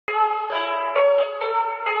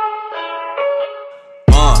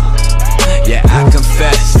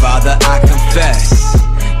confess, Father, I confess,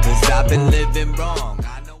 'cause I've been living wrong.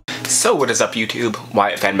 So what is up YouTube,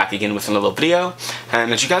 Wyatt Fann back again with another video,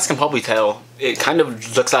 and as you guys can probably tell, it kind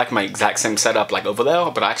of looks like my exact same setup like over there,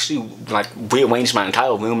 but I actually like rearranged my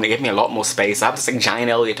entire room. It gave me a lot more space. I have this like giant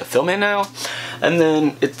area to film in now, and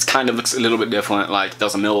then it kind of looks a little bit different. Like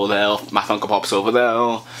there's a mirror there, my Funko Pops over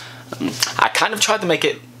there. I kind of tried to make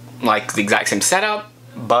it like the exact same setup,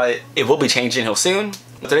 but it will be changing here soon.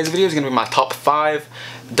 Today's video is going to be my top 5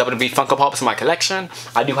 WWE Funko Pops in my collection.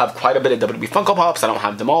 I do have quite a bit of WWE Funko Pops. I don't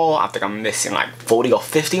have them all. I think I'm missing like 40 or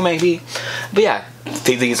 50 maybe. But yeah,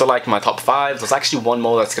 these are like my top 5. There's actually one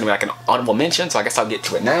more that's going to be like an honorable mention, so I guess I'll get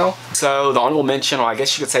to it now. So the honorable mention, or I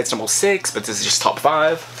guess you could say it's number 6, but this is just top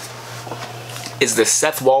 5, is the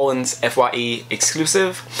Seth Rollins FYE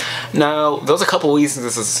exclusive. Now, there's a couple reasons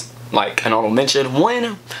this is like an honorable mention.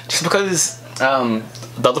 One, just because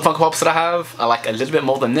the other Funko Pops that I have are like a little bit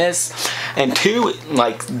more than this, and 2,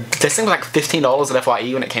 like this thing was like $15 at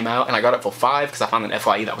FYE when it came out, and I got it for $5 because I found an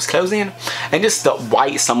FYE that was closing. And just the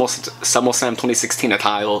white SummerSlam 2016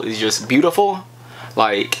 attire is just beautiful.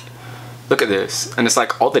 Like, look at this, and it's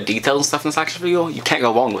like all the details and stuff in this action figure. You can't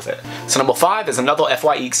go wrong with it. So number 5 is another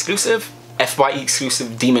FYE exclusive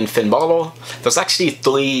Demon Finn Balor. There's actually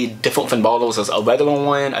 3 different Finn Balors. There's a regular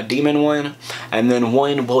one, a demon one, and then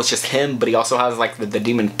one where it's just him, but he also has like the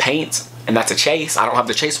demon paint, and that's a chase. I don't have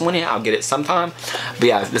the chase one yet. I'll get it sometime. But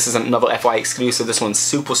yeah, this is another FYE exclusive. This one's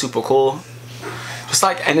super cool. Just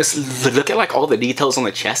like, and just look at like all the details on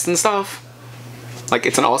the chest and stuff. Like,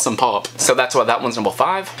 it's an awesome pop. So that's why that one's number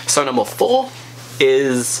 5. So number 4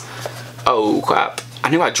 is, oh crap, I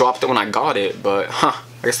knew I dropped it when I got it, but I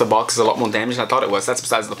guess the box is a lot more damaged than I thought it was. That's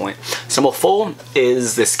besides the point. So number 4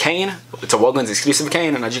 is this cane. It's a Rollins exclusive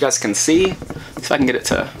cane, and as you guys can see, if I can get it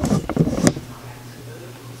to...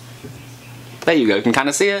 There you go, you can kind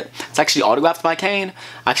of see it. It's actually autographed by Kane.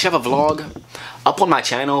 I actually have a vlog up on my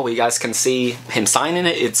channel where you guys can see him signing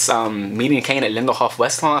it. It's meeting Kane at Lindelhof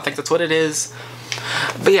West Lawn, I think that's what it is.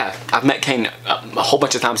 But yeah, I've met Kane a whole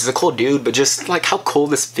bunch of times. He's a cool dude, but just like how cool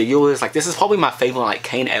this figure is. Like, this is probably my favorite like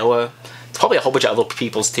Kane era. It's probably a whole bunch of other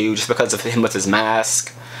people's too, just because of him with his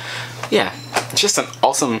mask. Yeah, it's just an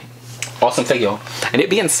awesome figure, and it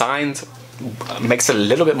being signed makes it a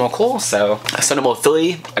little bit more cool. So number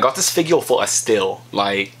 3, I got this figure for a steal.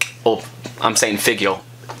 Like, well, I'm saying figure.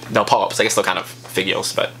 They're pops. I guess they're kind of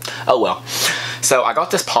figures, but oh well. So I got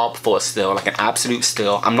this pop for a steal, like an absolute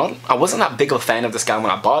steal. I wasn't that big of a fan of this guy when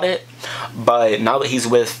I bought it, but now that he's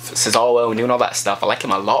with Cesaro and doing all that stuff, I like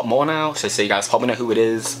him a lot more now. So you guys probably know who it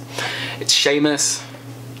is. It's Sheamus.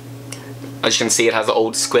 As you can see, it has the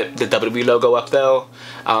old script, the WWE logo up there.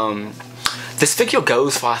 This figure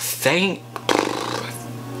goes for, I think,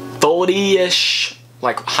 30-ish,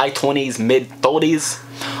 like high 20s, mid 30s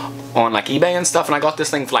on like eBay and stuff, and I got this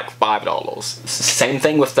thing for like $5. Same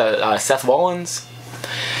thing with the Seth Rollins.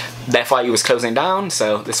 The FYE was closing down,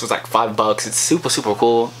 so this was like $5. It's super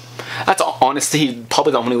cool. That's honestly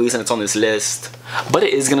probably the only reason it's on this list, but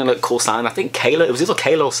it is gonna look cool signed. I think Kayla, it was either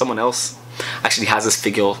Kayla or someone else actually has this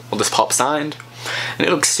figure or this pop signed, and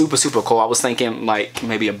it looks super cool. I was thinking like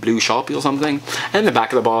maybe a blue Sharpie or something. And in the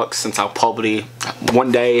back of the box, since I'll probably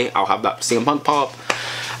one day I'll have that CM Punk pop.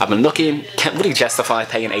 I've been looking, can't really justify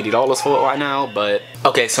paying $80 for it right now, but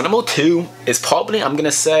okay. So number 2 is probably, I'm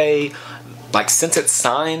gonna say, like, since it's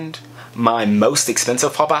signed, my most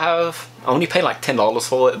expensive pop I have. I only paid like $10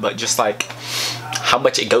 for it, but just like how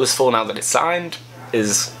much it goes for now that it's signed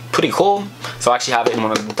is pretty cool. So I actually have it in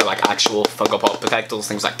one of the like actual Funko Pop protectors,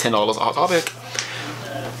 things like $10 a Hot Topic.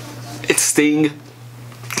 It's Sting.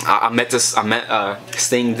 I met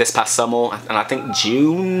Sting this past summer, and I think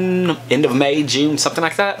June, end of May, June, something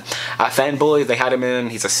like that. At Fanboy, they had him in.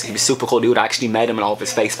 He's a super cool dude. I actually met him in all of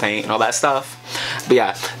his face paint and all that stuff. But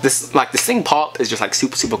yeah, the Sting pop is just like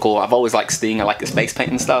super cool. I've always liked Sting. I like his face paint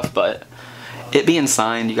and stuff, but it being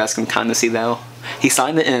signed, you guys can kind of see though. He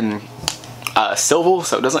signed it in silver,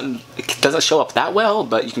 so it doesn't show up that well,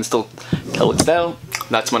 but you can still tell it's there.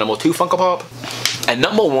 That's my number 2 Funko Pop. And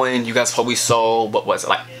number 1, you guys probably saw, what was it,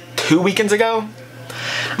 like 2 weekends ago?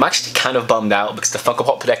 I'm actually kind of bummed out because the Funko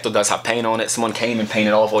Pop protector does have paint on it. Someone came and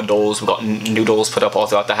painted all of our doors. We got new doors put up all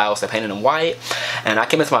throughout the house. They painted them white. And I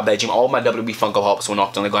came into my bedroom. All my WWE Funko Pops were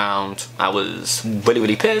knocked on the ground. I was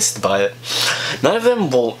really pissed, but none of them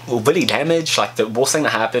were really damaged. Like, the worst thing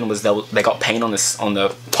that happened was they got paint on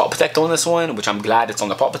the pop protector on this one, which I'm glad it's on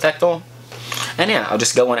the pop protector. And yeah, I'll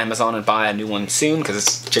just go on Amazon and buy a new one soon because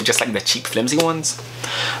it's just like the cheap flimsy ones.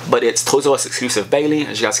 But it's Toys R Us exclusive Bailey.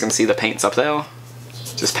 As you guys can see, the paint's up there.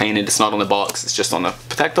 Just painted. It's not on the box. It's just on the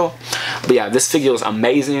protector. But yeah, this figure is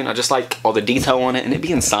amazing. I just like all the detail on it and it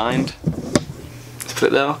being signed. put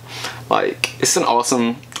it there. Like, it's an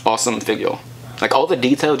awesome figure. Like, all the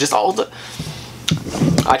detail, just all the...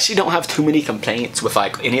 I actually don't have too many complaints with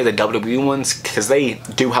like any of the WWE ones, because they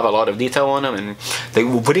do have a lot of detail on them, and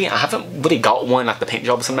I haven't really got one like the paint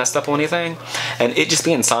jobs are messed up or anything, and it just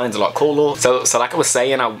being signed is a lot cooler. So like I was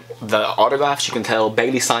saying, the autographs, you can tell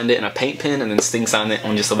Bailey signed it in a paint pen, and then Sting signed it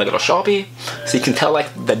on just a regular Sharpie, so you can tell like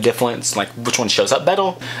the difference, like which one shows up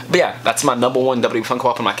better. But yeah, that's my number one WWE Funko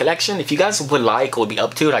Pop in my collection. If you guys would like or would be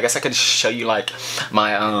up to it, I guess I could show you like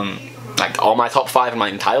my like all my top 5 in my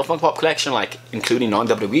entire Funko Pop collection, like including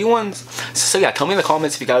non-WWE ones. So yeah, tell me in the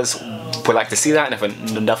comments if you guys would like to see that, and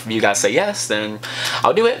if enough of you guys say yes, then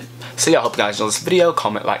I'll do it. So yeah, I hope you guys enjoyed this video.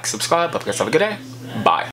 Comment, like, subscribe. Hope you guys have a good day. Bye.